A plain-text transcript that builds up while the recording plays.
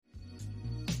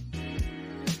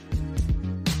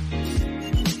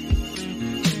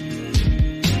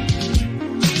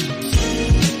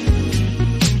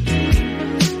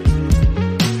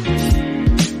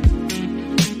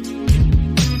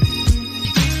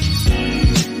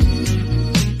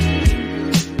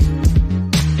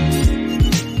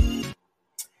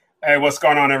Hey, what's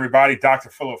going on, everybody? Dr.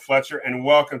 Philip Fletcher, and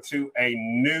welcome to a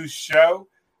new show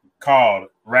called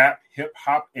Rap, Hip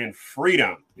Hop, and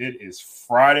Freedom. It is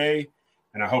Friday,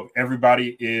 and I hope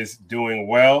everybody is doing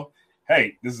well.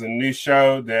 Hey, this is a new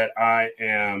show that I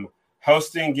am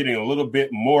hosting, getting a little bit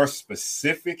more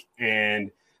specific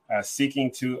and seeking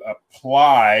to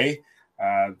apply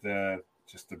the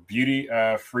beauty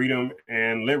of freedom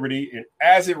and liberty and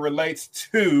as it relates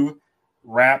to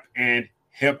rap and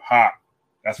hip hop.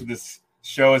 That's what this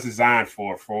show is designed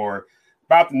for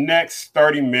about the next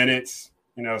 30 minutes.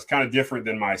 You know, it's kind of different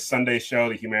than my Sunday show,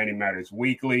 the Humanity Matters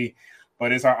Weekly,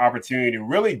 but it's our opportunity to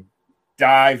really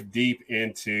dive deep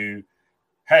into,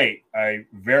 a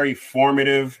very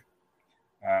formative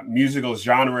musical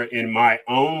genre in my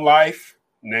own life,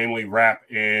 namely rap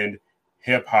and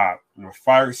hip hop. My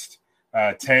first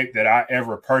tape that I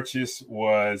ever purchased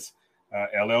was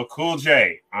LL Cool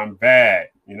J, I'm Bad,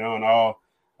 and all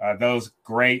those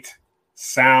great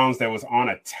sounds that was on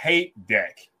a tape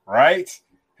deck, right?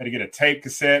 Had to get a tape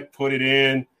cassette, put it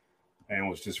in, and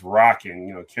was just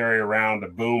rocking, carry around the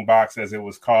boom box as it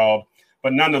was called.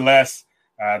 But nonetheless,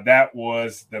 that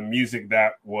was the music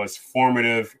that was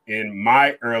formative in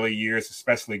my early years,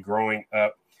 especially growing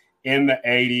up in the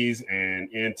 80s and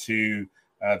into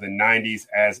the 90s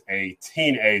as a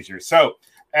teenager. So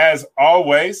as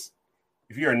always,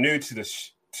 if you're new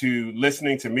to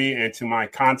listening to me and to my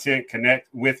content,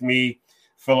 connect with me,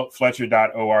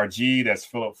 philipfletcher.org. That's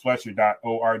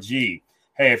philipfletcher.org. Hey,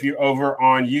 if you're over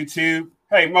on YouTube,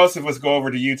 most of us go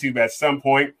over to YouTube at some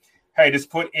point. Just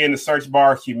put in the search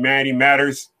bar, Humanity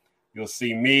Matters. You'll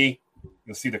see me.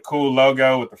 You'll see the cool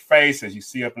logo with the face as you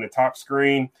see up in the top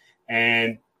screen.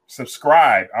 And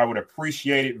subscribe. I would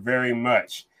appreciate it very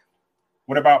much.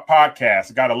 What about podcasts?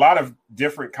 I got a lot of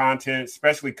different content,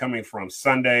 especially coming from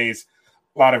Sundays.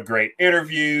 A lot of great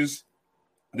interviews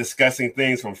discussing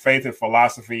things from faith and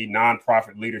philosophy,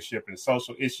 nonprofit leadership, and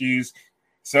social issues.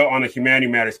 So on the Humanity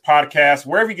Matters podcast,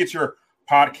 wherever you get your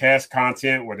podcast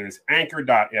content, whether it's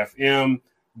Anchor.fm,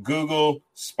 Google,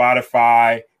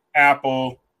 Spotify,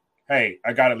 Apple, I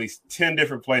got at least 10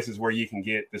 different places where you can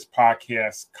get this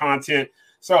podcast content.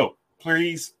 So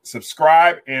please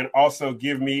subscribe and also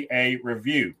give me a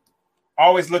review.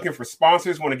 Always looking for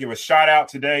sponsors. Want to give a shout out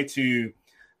today to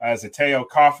Zateo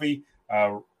Coffee,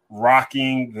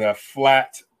 rocking the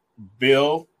flat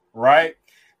bill, right?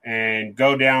 And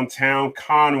go downtown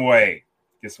Conway,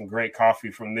 get some great coffee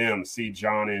from them. See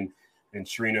John and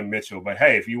Trina Mitchell. But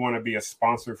hey, if you want to be a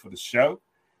sponsor for the show,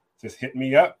 just hit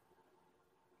me up.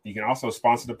 You can also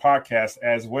sponsor the podcast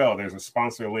as well. There's a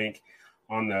sponsor link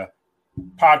on the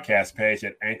podcast page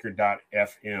at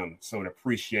anchor.fm. So I'd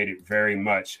appreciate it very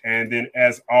much. And then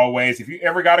as always, if you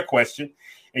ever got a question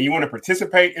and you want to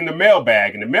participate in the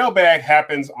mailbag, and the mailbag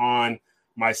happens on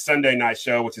my Sunday night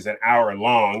show, which is an hour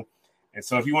long. And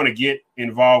so if you want to get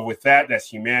involved with that, that's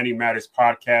Humanity Matters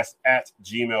Podcast at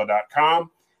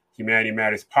gmail.com. Humanity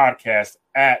Matters Podcast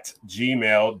at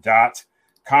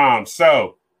gmail.com.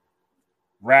 So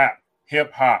rap,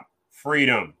 hip hop,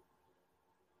 freedom.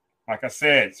 Like I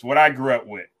said, it's what I grew up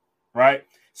with, right?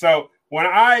 So when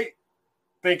I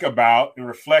think about and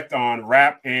reflect on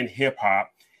rap and hip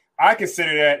hop, I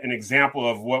consider that an example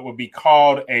of what would be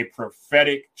called a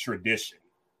prophetic tradition,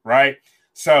 right?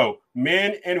 So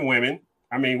men and women,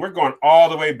 we're going all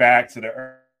the way back to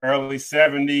the early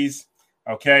 70s.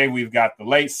 Okay, we've got the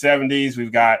late 70s.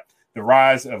 We've got the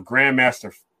rise of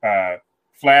Grandmaster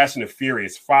Flash and the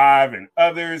Furious Five and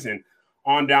others, and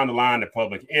on down the line, the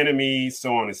Public Enemy,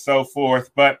 so on and so forth.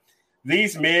 But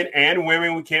these men and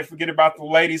women, we can't forget about the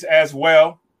ladies as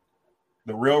well.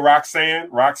 The real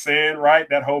Roxanne, right?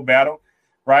 That whole battle,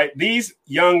 right? These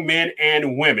young men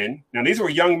and women, now these were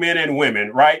young men and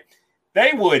women, right?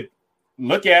 They would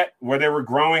look at where they were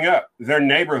growing up, their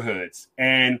neighborhoods,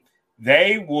 and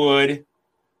they would,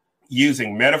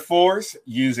 using metaphors,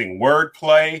 using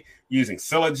wordplay, using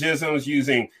syllogisms,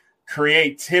 using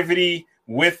creativity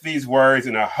with these words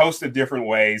in a host of different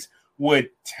ways, would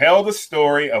tell the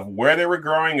story of where they were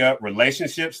growing up,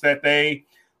 relationships that they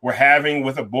were having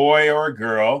with a boy or a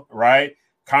girl, right?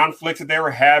 Conflicts that they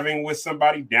were having with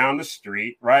somebody down the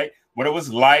street, right? What it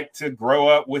was like to grow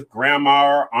up with grandma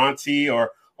or auntie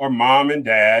or mom and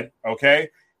dad, okay?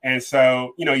 And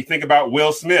so, you think about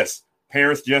Will Smith's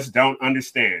Parents Just Don't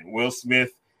Understand, Will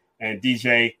Smith and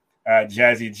DJ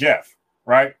Jazzy Jeff,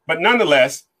 right? But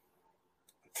nonetheless,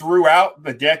 throughout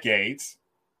the decades,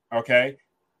 okay,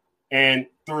 and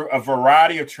through a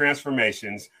variety of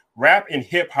transformations, rap and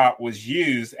hip hop was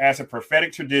used as a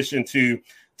prophetic tradition to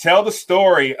tell the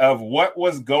story of what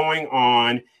was going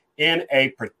on in a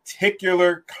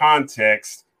particular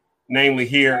context, namely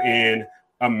here in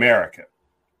America.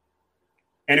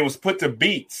 And it was put to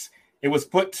beats. It was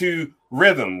put to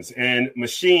rhythms and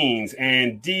machines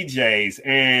and DJs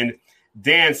and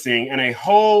dancing, and a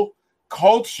whole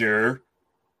culture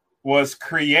was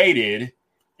created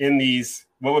in these,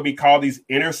 what would be called these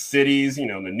inner cities, the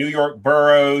New York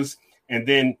boroughs. And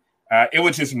then it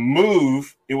would just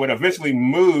move. It would eventually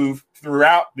move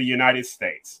throughout the United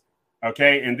States.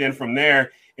 Okay. And then from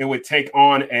there, it would take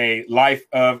on a life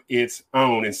of its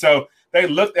own. And so they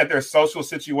looked at their social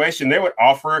situation. They would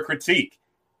offer a critique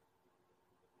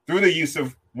through the use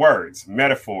of words,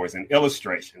 metaphors, and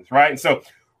illustrations, right? And so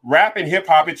rap and hip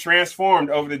hop, it transformed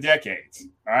over the decades,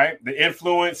 all right? The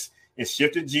influence is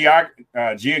shifted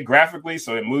geographically.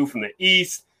 So it moved from the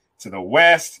East to the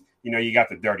West. You got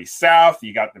the Dirty South,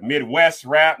 you got the Midwest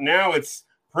rap. Now it's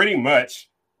pretty much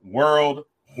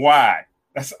worldwide.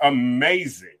 That's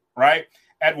amazing, right?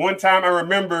 At one time, I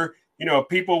remember,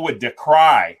 people would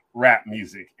decry rap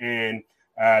music, and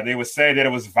they would say that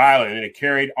it was violent and it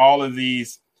carried all of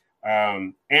these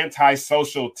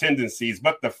antisocial tendencies.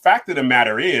 But the fact of the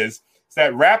matter is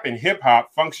that rap and hip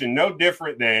hop function no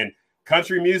different than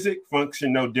country music,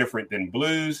 function no different than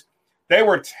blues. They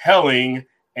were telling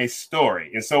a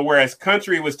story. And so whereas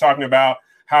country was talking about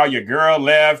how your girl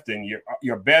left and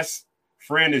your best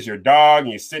friend is your dog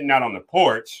and you're sitting out on the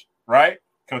porch, right?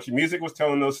 Country music was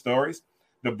telling those stories.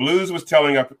 The blues was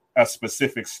telling a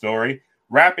specific story.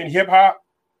 Rap and hip hop,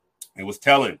 it was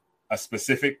telling a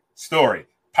specific story.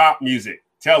 Pop music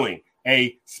telling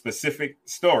a specific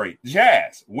story.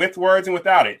 Jazz, with words and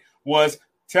without it, was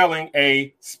telling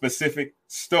a specific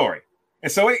story.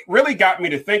 And so it really got me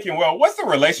to thinking, well, what's the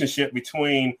relationship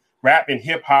between rap and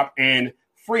hip hop and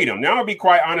freedom? Now, I'll be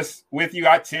quite honest with you.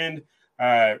 I tend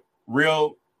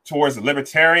real towards the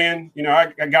libertarian.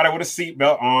 I got it with a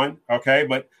seatbelt on. Okay.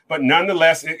 But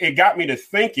nonetheless, it got me to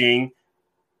thinking,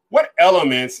 what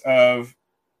elements of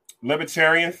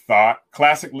libertarian thought,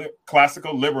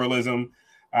 classical liberalism,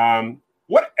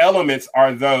 what elements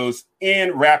are those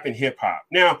in rap and hip hop?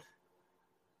 Now,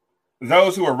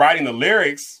 those who are writing the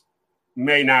lyrics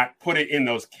may not put it in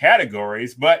those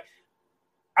categories, but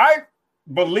I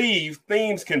believe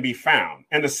themes can be found.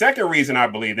 And the second reason I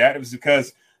believe that is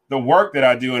because the work that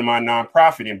I do in my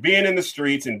nonprofit and being in the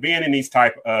streets and being in these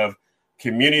type of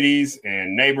communities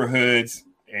and neighborhoods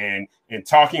and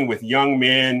talking with young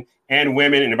men and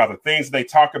women and about the things they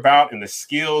talk about and the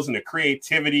skills and the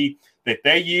creativity that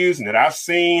they use and that I've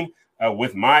seen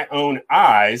with my own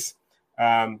eyes,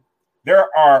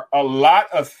 there are a lot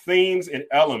of themes and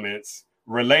elements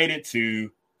related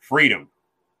to freedom,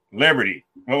 liberty,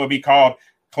 what would be called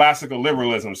classical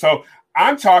liberalism. So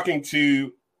I'm talking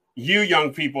to you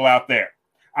young people out there.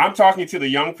 I'm talking to the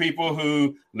young people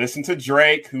who listen to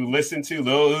Drake, who listen to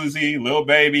Lil Uzi, Lil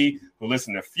Baby, who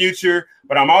listen to Future.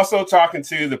 But I'm also talking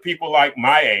to the people like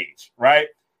my age, right?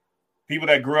 People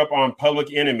that grew up on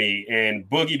Public Enemy and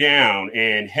Boogie Down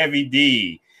and Heavy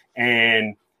D,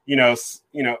 and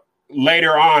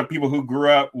later on, people who grew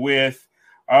up with,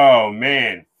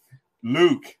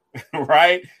 Luke,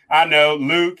 right? I know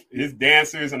Luke, his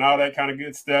dancers and all that kind of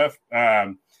good stuff.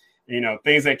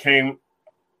 Things that came,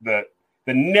 the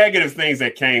negative things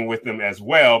that came with them as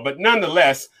well. But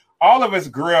nonetheless, all of us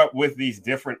grew up with these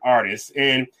different artists.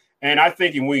 And I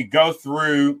think when we go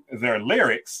through their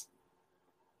lyrics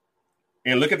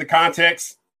and look at the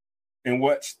context and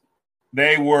what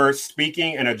they were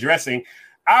speaking and addressing,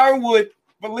 I would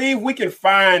believe we can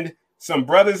find some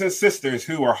brothers and sisters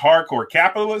who are hardcore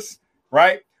capitalists,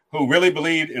 right? Who really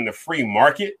believed in the free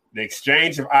market, the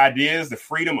exchange of ideas, the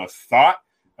freedom of thought,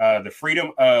 the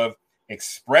freedom of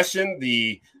expression,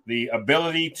 the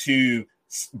ability to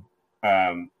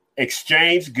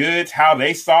exchange goods, how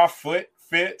they saw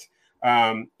fit,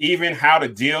 even how to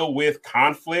deal with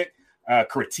conflict,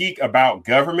 critique about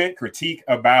government, critique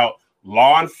about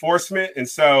law enforcement. And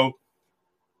so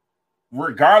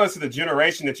regardless of the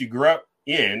generation that you grew up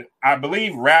in, I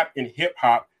believe rap and hip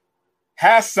hop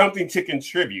has something to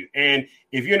contribute. And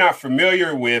if you're not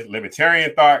familiar with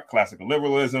libertarian thought, classical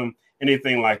liberalism,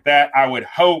 anything like that, I would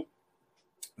hope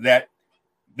that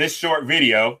this short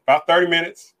video, about 30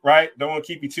 minutes, right? Don't want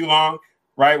to keep you too long,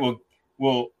 right?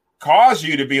 Will cause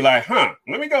you to be like,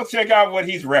 let me go check out what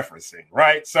he's referencing,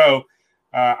 right? So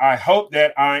I hope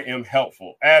that I am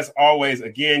helpful. As always,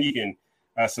 again, you can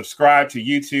subscribe to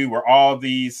YouTube where all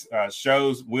these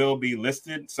shows will be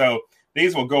listed. So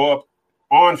these will go up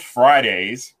on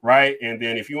Fridays, right? And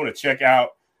then if you want to check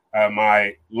out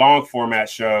my long format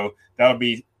show, that'll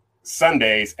be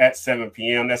Sundays at 7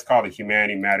 p.m. That's called the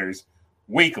Humanity Matters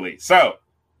Weekly. So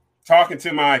talking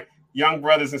to my young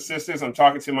brothers and sisters, I'm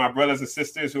talking to my brothers and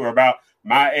sisters who are about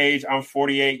my age. I'm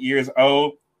 48 years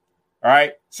old. All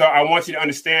right. So I want you to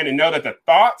understand and know that the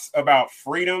thoughts about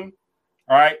freedom,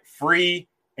 all right, free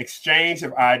exchange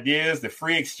of ideas, the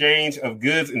free exchange of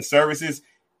goods and services,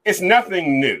 it's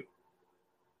nothing new,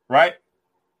 right?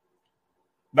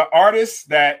 The artists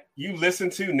that you listen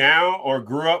to now or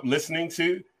grew up listening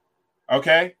to,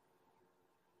 okay,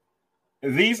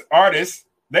 these artists,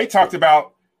 they talked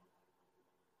about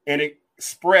and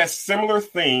expressed similar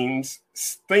themes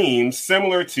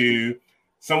similar to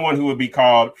someone who would be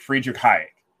called Friedrich Hayek,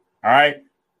 all right,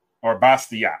 or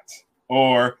Bastiat,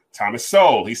 or Thomas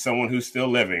Sowell, he's someone who's still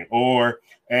living, or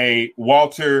a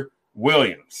Walter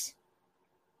Williams.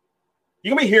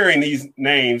 You're going to be hearing these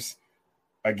names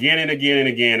again and again and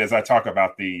again as I talk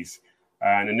about these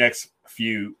in the next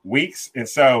few weeks. And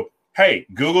so, hey,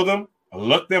 Google them,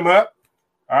 look them up,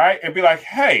 all right, and be like,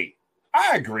 hey,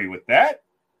 I agree with that.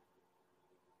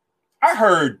 I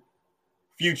heard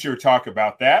Future talk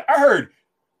about that. I heard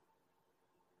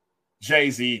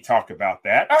Jay-Z talk about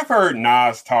that. I've heard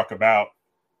Nas talk about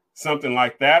something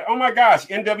like that. Oh my gosh,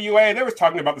 NWA, they was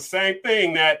talking about the same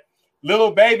thing that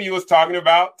Lil Baby was talking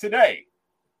about today,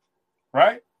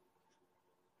 right?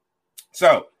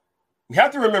 So we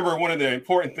have to remember one of the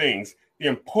important things, the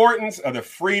importance of the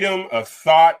freedom of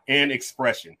thought and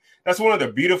expression. That's one of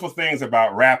the beautiful things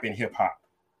about rap and hip hop.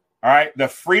 All right. The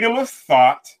freedom of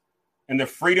thought and the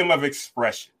freedom of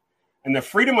expression. And the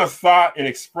freedom of thought and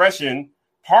expression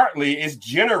partly is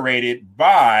generated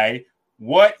by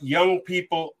what young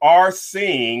people are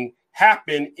seeing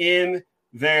happen in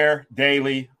their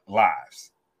daily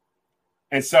lives.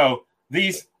 And so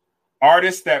these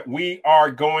artists that we are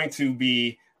going to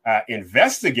be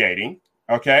investigating,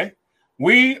 okay,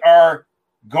 we are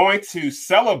going to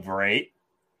celebrate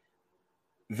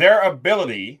their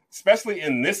ability, especially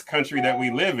in this country that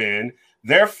we live in,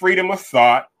 their freedom of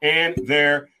thought and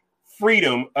their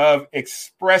freedom of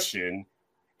expression,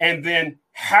 and then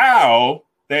how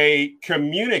they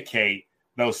communicate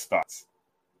those thoughts.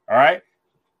 All right.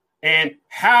 And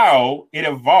how it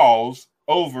evolves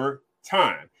over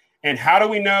time. And how do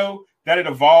we know that it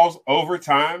evolves over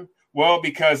time? Well,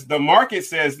 because the market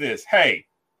says this, hey,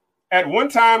 at one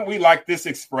time we liked this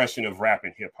expression of rap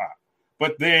and hip hop,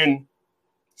 but then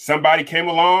somebody came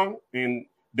along and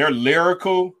their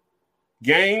lyrical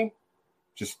game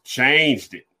just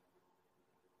changed it.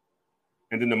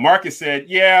 And then the market said,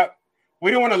 yeah, we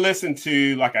don't want to listen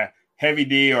to like a Heavy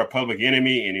D or a Public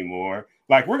Enemy anymore.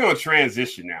 Like, we're going to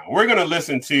transition now. We're going to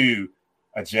listen to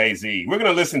a Jay-Z. We're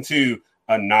going to listen to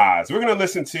a Nas. We're going to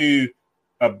listen to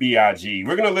a B.I.G.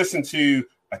 We're going to listen to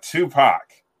a Tupac,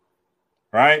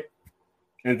 right?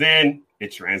 And then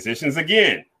it transitions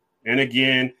again and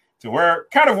again to where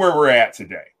we're at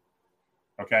today,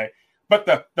 okay? But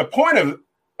the point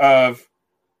of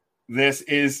this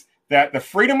is that the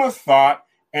freedom of thought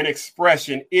and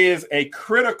expression is a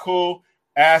critical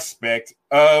aspect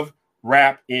of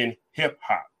rap and hip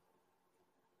hop.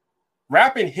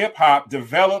 Rap and hip hop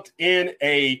developed in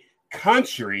a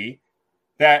country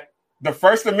that the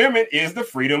First Amendment is the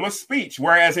freedom of speech,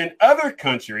 whereas in other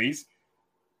countries,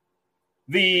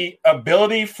 the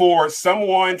ability for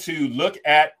someone to look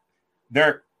at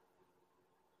their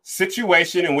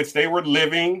situation in which they were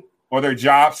living or their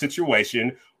job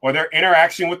situation or their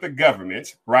interaction with the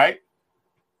government, right?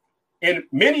 In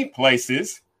many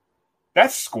places,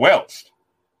 that's squelched.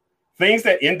 Things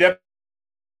that NWA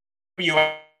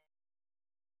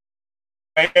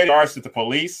in regards to the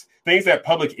police, things that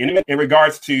Public Enemy in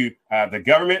regards to the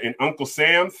government and Uncle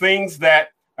Sam, things that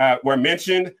were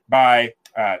mentioned by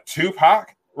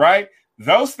Tupac, right?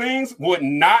 Those things would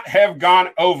not have gone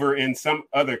over in some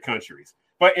other countries.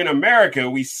 But in America,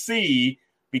 we see,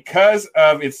 because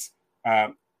of its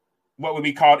what would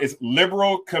be called its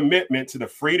liberal commitment to the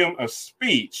freedom of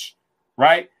speech,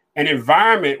 right? An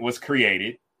environment was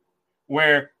created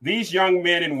where these young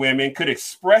men and women could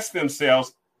express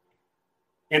themselves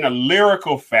in a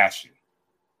lyrical fashion,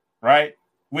 right?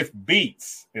 With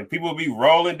beats, and people will be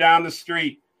rolling down the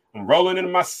street. I'm rolling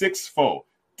into my 6'4".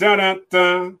 Dun dun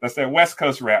dun. That's that West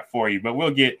Coast rap for you, but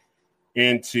we'll get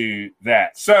into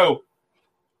that. So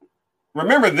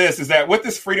remember this, is that with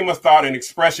this freedom of thought and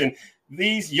expression,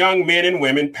 these young men and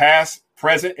women, past,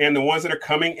 present, and the ones that are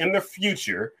coming in the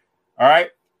future, all right,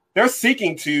 they're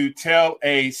seeking to tell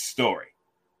a story.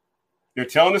 They're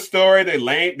telling a story.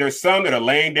 There's some that are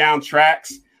laying down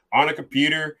tracks on a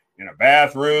computer in a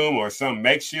bathroom or some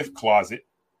makeshift closet.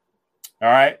 All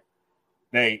right.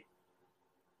 They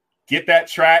get that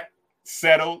track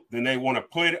settled. Then they want to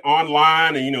put it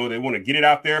online and, they want to get it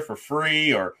out there for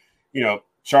free or,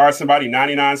 charge somebody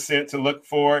 99 cents to look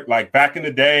for it. Like back in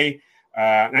the day,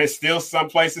 and it's still some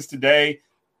places today,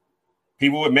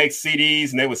 people would make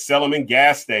CDs and they would sell them in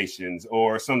gas stations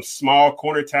or some small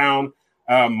corner town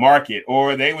market,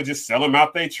 or they would just sell them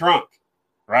out their trunk,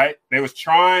 right? They was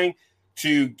trying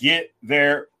to get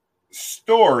their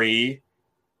story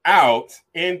out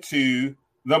into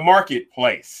the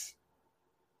marketplace.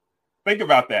 Think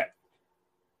about that.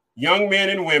 Young men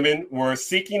and women were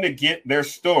seeking to get their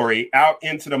story out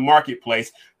into the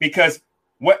marketplace because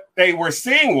what they were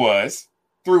seeing was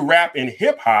through rap and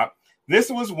hip hop, this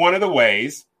was one of the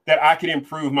ways that I could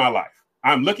improve my life.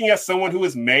 I'm looking at someone who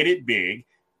has made it big,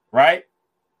 right?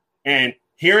 And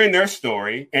hearing their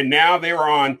story. And now they were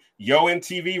on Yo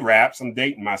MTV Raps. I'm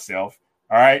dating myself.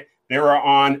 All right. They were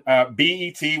on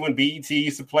BET when BET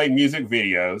used to play music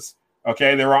videos.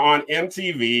 Okay. They were on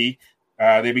MTV.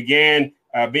 They began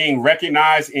being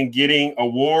recognized and getting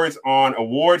awards on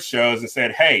award shows and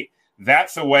said, hey,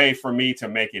 that's a way for me to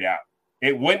make it out.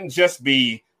 It wouldn't just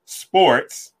be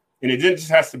sports, and it didn't just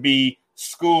have to be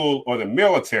school or the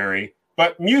military,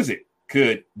 but music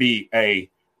could be a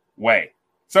way.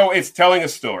 So it's telling a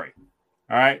story.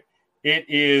 All right. It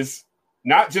is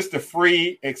not just a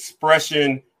free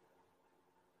expression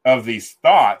of these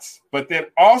thoughts, but then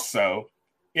also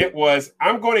it was,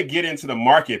 I'm going to get into the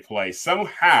marketplace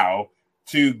somehow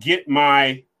to get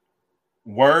my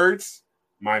words,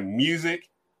 my music,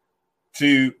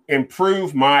 to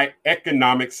improve my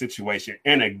economic situation.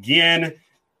 And again,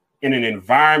 in an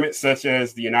environment such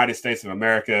as the United States of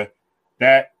America,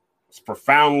 that is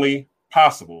profoundly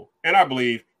possible. And I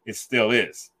believe it still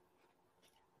is.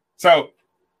 So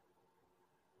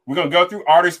we're going to go through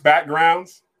artists'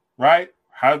 backgrounds, right?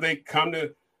 How did they come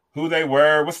to who they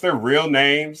were? What's their real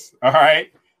names? All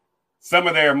right. Some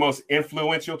of their most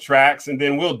influential tracks. And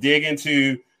then we'll dig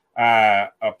into a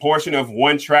portion of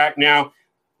one track. Now,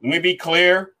 let me be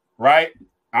clear, right?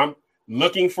 I'm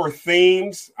looking for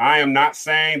themes. I am not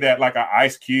saying that like an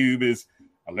Ice Cube is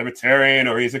a libertarian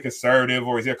or he's a conservative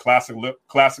or he's a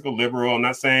classical liberal. I'm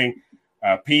not saying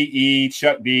PE,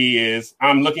 Chuck D is.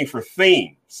 I'm looking for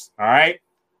themes, all right,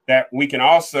 that we can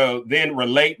also then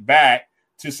relate back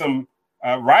to some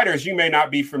writers you may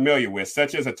not be familiar with,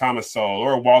 such as a Thomas Sowell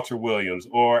or a Walter Williams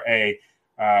or a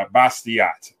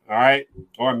Bastiat, all right,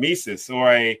 or a Mises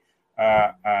or a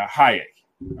Hayek.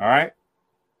 All right.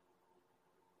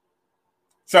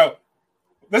 So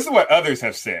this is what others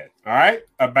have said, all right,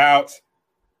 about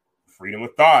freedom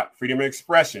of thought, freedom of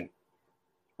expression,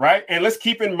 right? And let's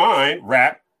keep in mind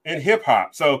rap and hip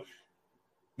hop. So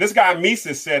this guy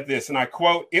Mises said this, and I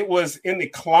quote, "It was in the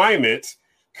climate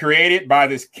created by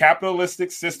this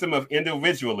capitalistic system of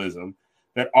individualism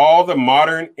that all the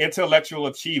modern intellectual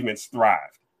achievements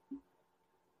thrived.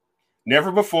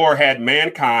 Never before had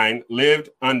mankind lived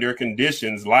under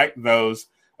conditions like those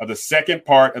of the second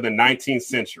part of the 19th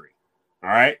century." All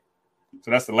right.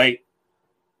 So that's the late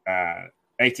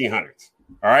 1800s.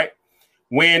 All right.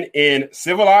 When in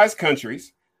civilized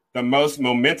countries, the most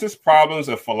momentous problems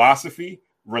of philosophy,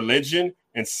 religion,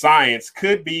 and science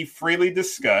could be freely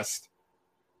discussed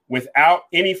without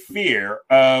any fear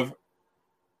of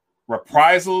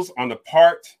reprisals on the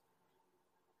part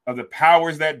of the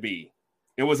powers that be.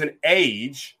 It was an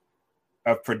age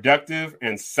of productive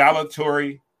and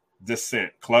salutary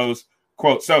dissent. Close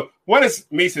quote. So what is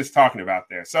Mises talking about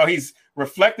there? So he's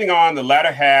reflecting on the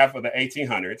latter half of the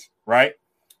 1800s, right?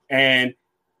 And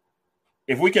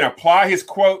if we can apply his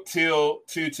quote to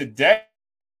today,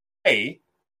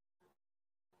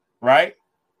 right,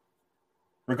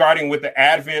 regarding with the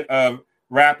advent of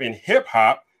rap and hip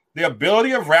hop, the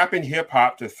ability of rap and hip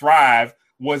hop to thrive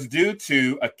was due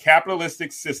to a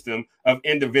capitalistic system of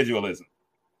individualism.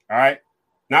 All right.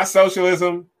 Not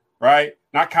socialism, right?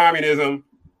 Not communism,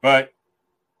 but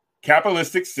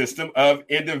capitalistic system of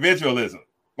individualism.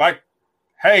 Like,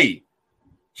 hey,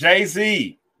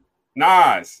 Jay-Z,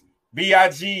 Nas,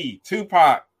 B.I.G.,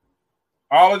 Tupac,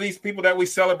 all of these people that we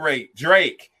celebrate,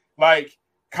 Drake, like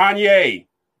Kanye,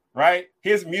 right?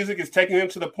 His music is taking him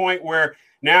to the point where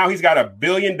now he's got $1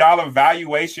 billion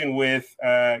valuation with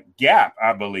Gap,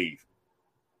 I believe.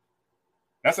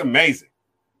 That's amazing.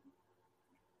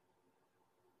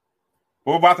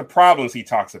 What about the problems he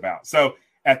talks about? So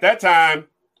at that time,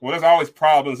 well, there's always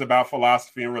problems about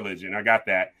philosophy and religion. I got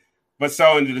that. But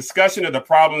so in the discussion of the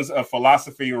problems of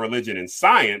philosophy and religion and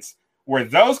science, where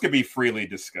those could be freely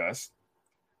discussed,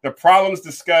 the problems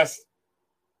discussed,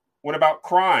 what about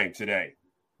crime today?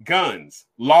 Guns,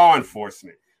 law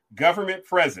enforcement, government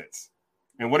presence.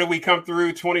 And what did we come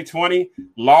through 2020?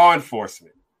 Law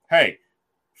enforcement. Hey,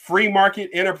 free market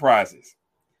enterprises.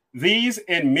 These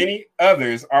and many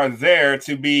others are there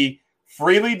to be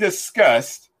freely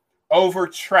discussed over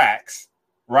tracks,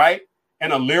 right?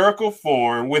 In a lyrical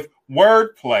form with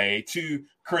wordplay, to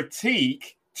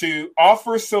critique, to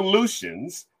offer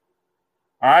solutions.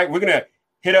 All right, we're going to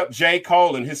hit up J.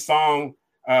 Cole and his song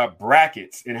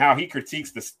Brackets and how he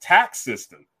critiques the tax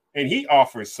system and he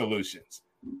offers solutions.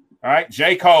 All right,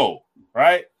 J. Cole,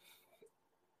 right?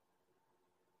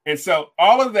 And so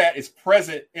all of that is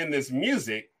present in this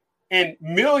music, and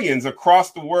millions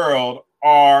across the world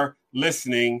are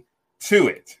listening to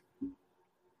it.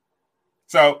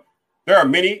 So there are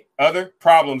many other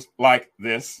problems like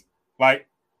this, like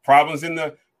problems in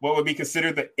the what would be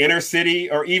considered the inner city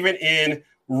or even in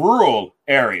rural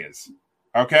areas.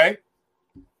 Okay?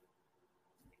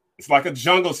 It's like a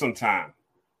jungle sometimes.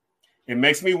 It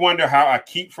makes me wonder how I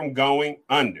keep from going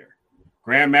under.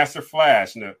 Grandmaster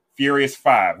Flash and the Furious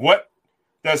Five. What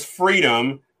does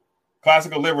freedom,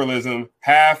 classical liberalism,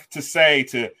 have to say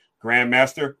to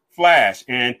Grandmaster Flash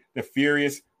and the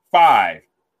Furious Five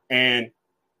and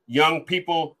young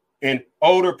people and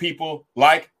older people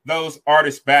like those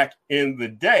artists back in the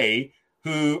day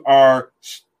who are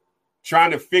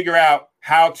trying to figure out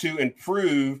how to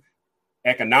improve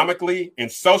economically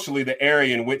and socially the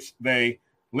area in which they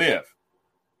live?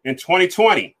 In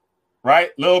 2020, right?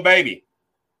 Lil Baby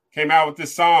came out with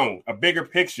this song, A Bigger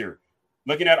Picture,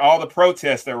 looking at all the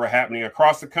protests that were happening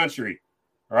across the country,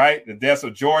 right? The deaths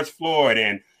of George Floyd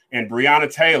and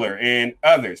Breonna Taylor and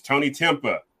others, Tony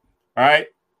Timpa, all right?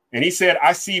 And he said,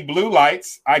 I see blue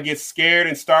lights. I get scared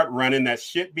and start running. That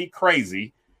shit be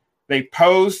crazy. They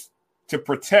pose to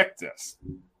protect us.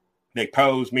 They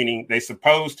pose, meaning they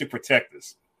supposed to protect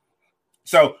us.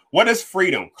 So what is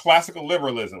freedom, classical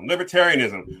liberalism,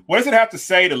 libertarianism? What does it have to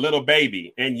say to Lil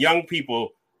Baby and young people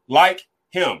like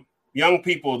him, young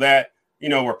people that, you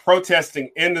know, were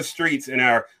protesting in the streets and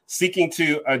are seeking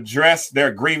to address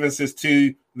their grievances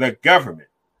to the government?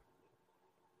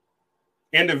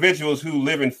 Individuals who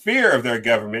live in fear of their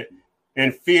government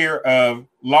and fear of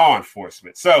law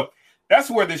enforcement. So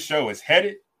that's where this show is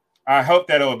headed. I hope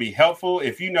that it will be helpful.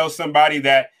 If you know somebody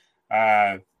that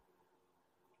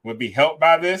would be helped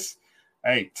by this,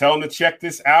 hey, tell them to check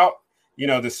this out. You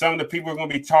know, some of the people we're going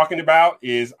to be talking about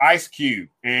is Ice Cube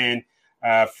and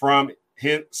from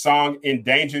his song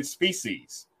Endangered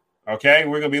Species. Okay,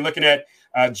 we're going to be looking at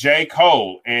J.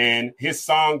 Cole and his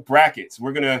song Brackets.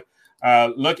 We're going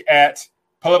to look at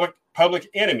Public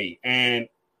Enemy and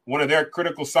one of their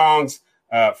critical songs,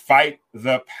 Fight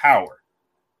the Power.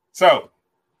 So,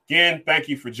 again, thank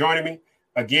you for joining me.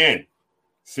 Again,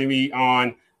 see me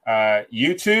on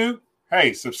YouTube.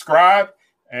 Hey, subscribe,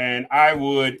 and I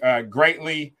would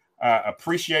greatly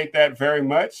appreciate that very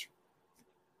much.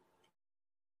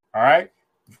 All right.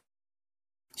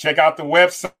 Check out the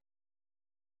website,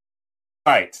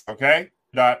 okay?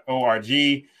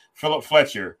 .org,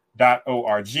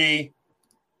 philipfletcher.org.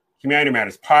 Humanity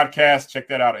Matters Podcast. Check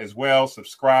that out as well.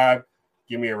 Subscribe.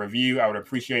 Give me a review. I would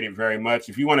appreciate it very much.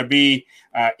 If you want to be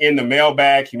in the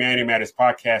mailbag, Humanity Matters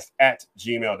Podcast at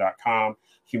gmail.com.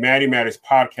 Humanity Matters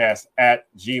Podcast at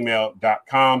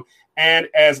gmail.com. And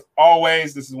as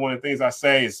always, this is one of the things I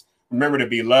say is remember to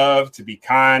be loved, to be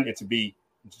kind, and to be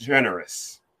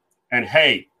generous. And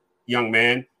hey, young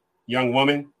man, young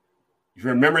woman, if you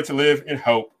remember to live in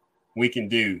hope, we can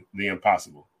do the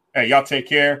impossible. Hey, y'all take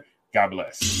care. God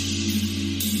bless.